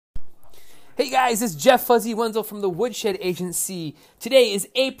Hey guys, it's Jeff Fuzzy Wenzel from the Woodshed Agency. Today is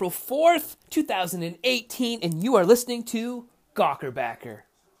April 4th, 2018, and you are listening to Gawker Backer.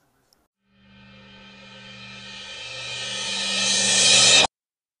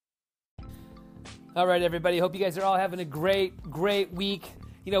 All right, everybody. Hope you guys are all having a great week.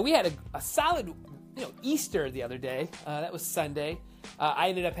 You know, we had a solid, Easter the other day. That was Sunday. I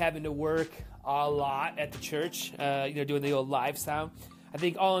ended up having to work a lot at the church, doing the old live sound. I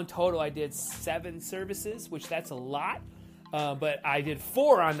think all in total I did 7 services, which that's a lot. But I did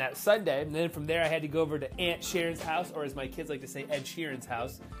 4 on that Sunday. And then from there I had to go over to Aunt Sharon's house, or as my kids like to say, Ed Sheeran's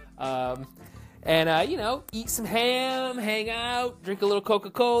house. Eat some ham, hang out, drink a little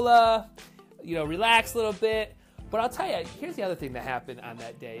Coca-Cola, relax a little bit. But I'll tell you, here's the other thing that happened on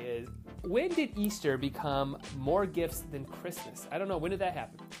that day is, when did Easter become more gifts than Christmas? I don't know. When did that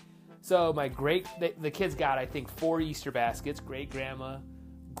happen? So the kids got, I think, 4 Easter baskets. Great-grandma,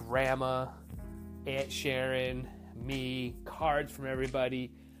 grandma, Aunt Sharon, me, cards from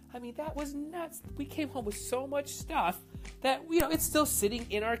everybody. I mean, that was nuts. We came home with so much stuff that, it's still sitting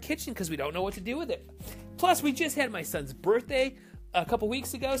in our kitchen because we don't know what to do with it. Plus, we just had my son's birthday a couple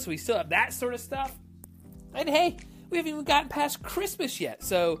weeks ago, so we still have that sort of stuff. And hey, we haven't even gotten past Christmas yet.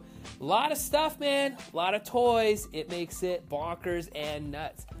 So, a lot of stuff, man. A lot of toys. It makes it bonkers and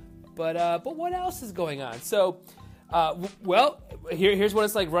nuts. But what else is going on? So, here's what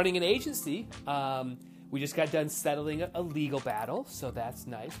it's like running an agency. We just got done settling a legal battle, so that's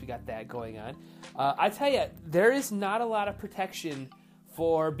nice. We got that going on. I tell you, there is not a lot of protection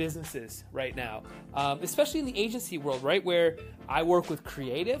for businesses right now, especially in the agency world, right? Where I work with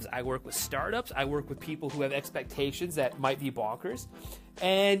creatives, I work with startups, I work with people who have expectations that might be bonkers.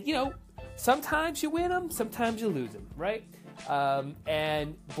 And, sometimes you win them, sometimes you lose them, right?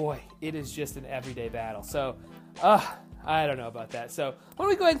 And boy, it is just an everyday battle. So, I don't know about that. So why don't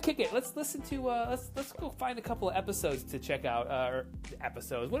we go ahead and kick it? Let's listen to, let's go find a couple of episodes to check out, or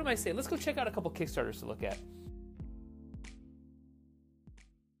episodes. What am I saying? Let's go check out a couple Kickstarters to look at.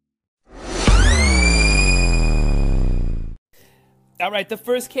 All right, the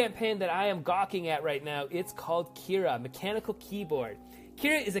first campaign that I am gawking at right now, it's called Kira, Mechanical Keyboard.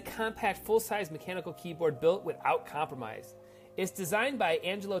 Kira is a compact, full-size mechanical keyboard built without compromise. It's designed by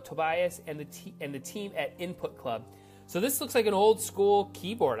Angelo Tobias and the team at Input Club. So this looks like an old-school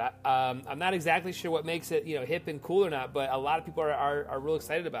keyboard. I'm not exactly sure what makes it hip and cool or not, but a lot of people are real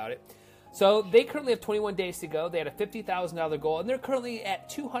excited about it. So they currently have 21 days to go. They had a $50,000 goal, and they're currently at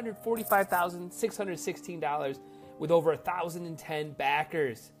 $245,616 with over 1,010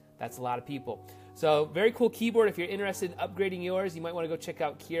 backers. That's a lot of people. So very cool keyboard. If you're interested in upgrading yours, you might want to go check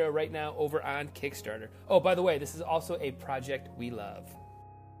out Kira right now over on Kickstarter. Oh, by the way, this is also a project we love.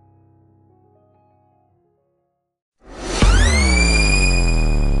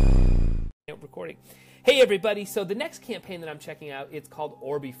 Recording. Hey everybody, so the next campaign that I'm checking out, it's called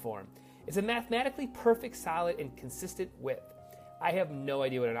Orbiform. It's a mathematically perfect, solid, and consistent width. I have no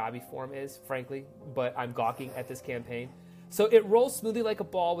idea what an Orbiform is, frankly, but I'm gawking at this campaign. So it rolls smoothly like a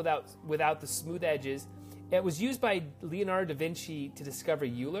ball without the smooth edges. It was used by Leonardo da Vinci to discover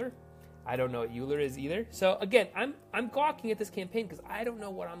Euler. I don't know what Euler is either. So again, I'm gawking at this campaign because I don't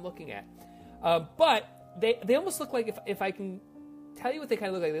know what I'm looking at. But they almost look like, if I can tell you what they kind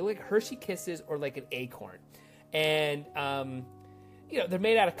of look like, they look like Hershey Kisses or like an acorn. And they're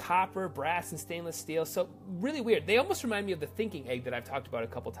made out of copper, brass, and stainless steel. So really weird. They almost remind me of the thinking egg that I've talked about a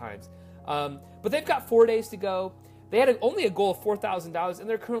couple times. But they've got 4 days to go. They had only a goal of $4,000, and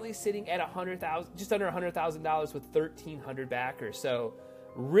they're currently sitting at just under $100,000 with 1,300 backers. So,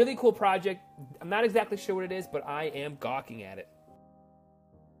 really cool project. I'm not exactly sure what it is, but I am gawking at it.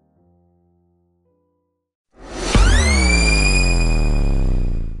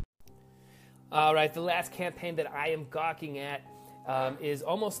 All right, the last campaign that I am gawking at is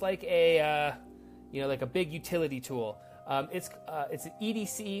almost like a big utility tool. It's an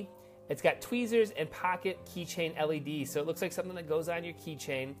EDC. It's got tweezers and pocket keychain LEDs, so it looks like something that goes on your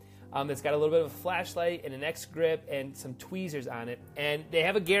keychain. It's got a little bit of a flashlight and an X grip and some tweezers on it, and they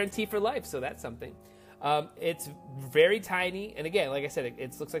have a guarantee for life, so that's something. It's very tiny, and again, like I said,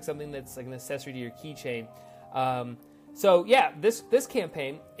 it looks like something that's like an accessory to your keychain. So yeah, this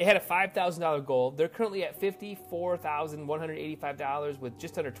campaign, it had a $5,000 goal. They're currently at $54,185 with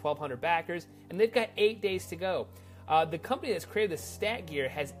just under 1,200 backers, and they've got 8 days to go. The company that's created the Stat Gear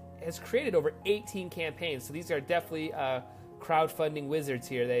has created over 18 campaigns, so these are definitely crowdfunding wizards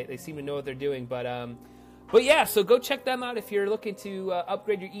here. They seem to know what they're doing, but yeah, so go check them out if you're looking to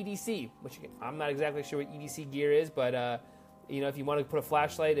upgrade your EDC, which I'm not exactly sure what EDC gear is, but if you want to put a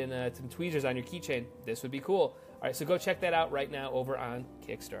flashlight and some tweezers on your keychain, this would be cool. All right, so go check that out right now over on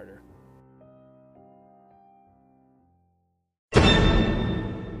Kickstarter.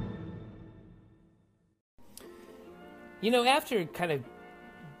 After kind of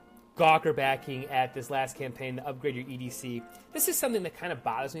gawker backing at this last campaign to upgrade your EDC, this is something that kind of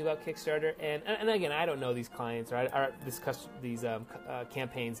bothers me about Kickstarter. And again, I don't know these clients or these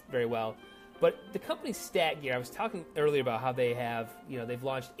campaigns very well. But the company StatGear, I was talking earlier about how they have, they've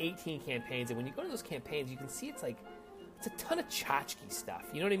launched 18 campaigns. And when you go to those campaigns, you can see it's a ton of tchotchke stuff.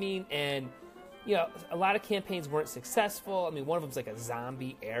 You know what I mean? And, a lot of campaigns weren't successful. I mean, one of them's like a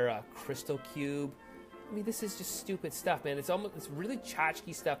zombie era Crystal Cube. I mean, this is just stupid stuff, man. It's really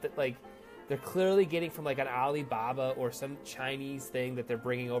tchotchke stuff that, they're clearly getting from, an Alibaba or some Chinese thing that they're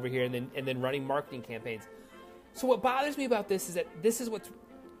bringing over here and then running marketing campaigns. So what bothers me about this is that this is what's,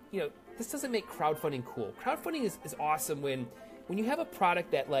 this doesn't make crowdfunding cool. Crowdfunding is awesome when you have a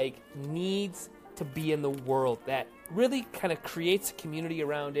product that, needs to be in the world, that really kind of creates a community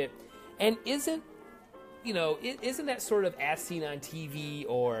around it, and isn't that sort of as seen on TV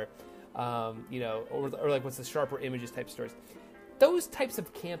or what's the Sharper Images type stories. Those types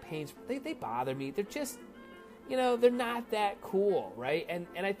of campaigns, they bother me. They're just, they're not that cool, right? And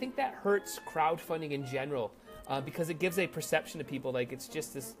I think that hurts crowdfunding in general because it gives a perception to people like it's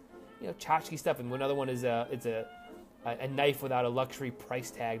just this, tchotchke stuff. And another one is it's a knife without a luxury price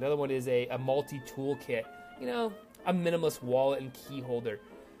tag. Another one is a multi-tool kit, a minimalist wallet and key holder.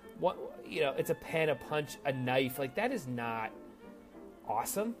 It's a pen, a punch, a knife. That is not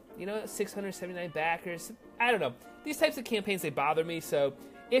awesome. 679 backers. I don't know. These types of campaigns, they bother me. So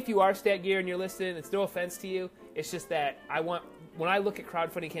if you are StatGear and you're listening, it's no offense to you. It's just that when I look at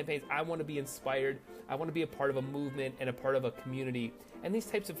crowdfunding campaigns, I want to be inspired. I want to be a part of a movement and a part of a community. And these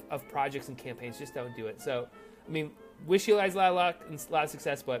types of projects and campaigns just don't do it. So, wish you guys a lot of luck and a lot of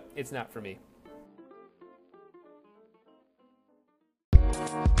success, but it's not for me.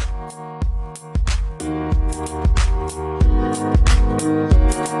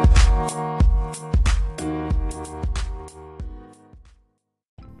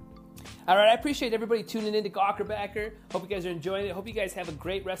 All right, I appreciate everybody tuning in to Gawker Backer. Hope you guys are enjoying it. Hope you guys have a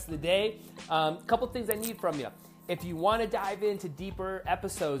great rest of the day. A couple things I need from you. If you want to dive into deeper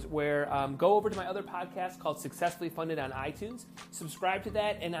episodes, go over to my other podcast called Successfully Funded on iTunes. Subscribe to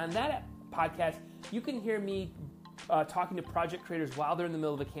that, and on that podcast, you can hear me talking to project creators while they're in the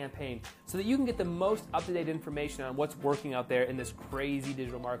middle of a campaign so that you can get the most up-to-date information on what's working out there in this crazy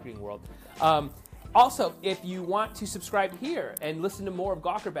digital marketing world. Also, if you want to subscribe here and listen to more of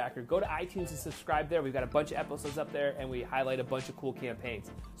Gawker Backer, go to iTunes and subscribe there. We've got a bunch of episodes up there, and we highlight a bunch of cool campaigns.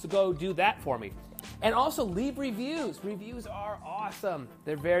 So go do that for me. And also, leave reviews. Reviews are awesome.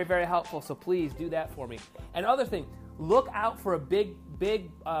 They're very, very helpful, so please do that for me. And other thing, look out for a big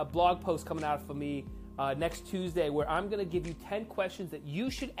blog post coming out from me next Tuesday where I'm going to give you 10 questions that you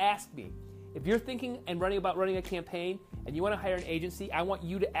should ask me. If you're thinking and running a campaign and you want to hire an agency, I want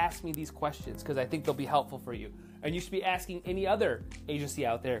you to ask me these questions because I think they'll be helpful for you. And you should be asking any other agency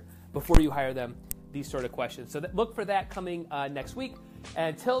out there before you hire them these sort of questions. So look for that coming next week.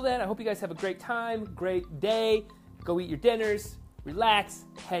 And until then, I hope you guys have a great time, great day. Go eat your dinners, relax,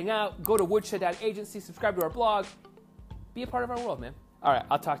 hang out, go to woodshed.agency, subscribe to our blog. Be a part of our world, man. All right,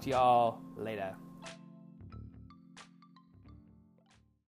 I'll talk to you all later.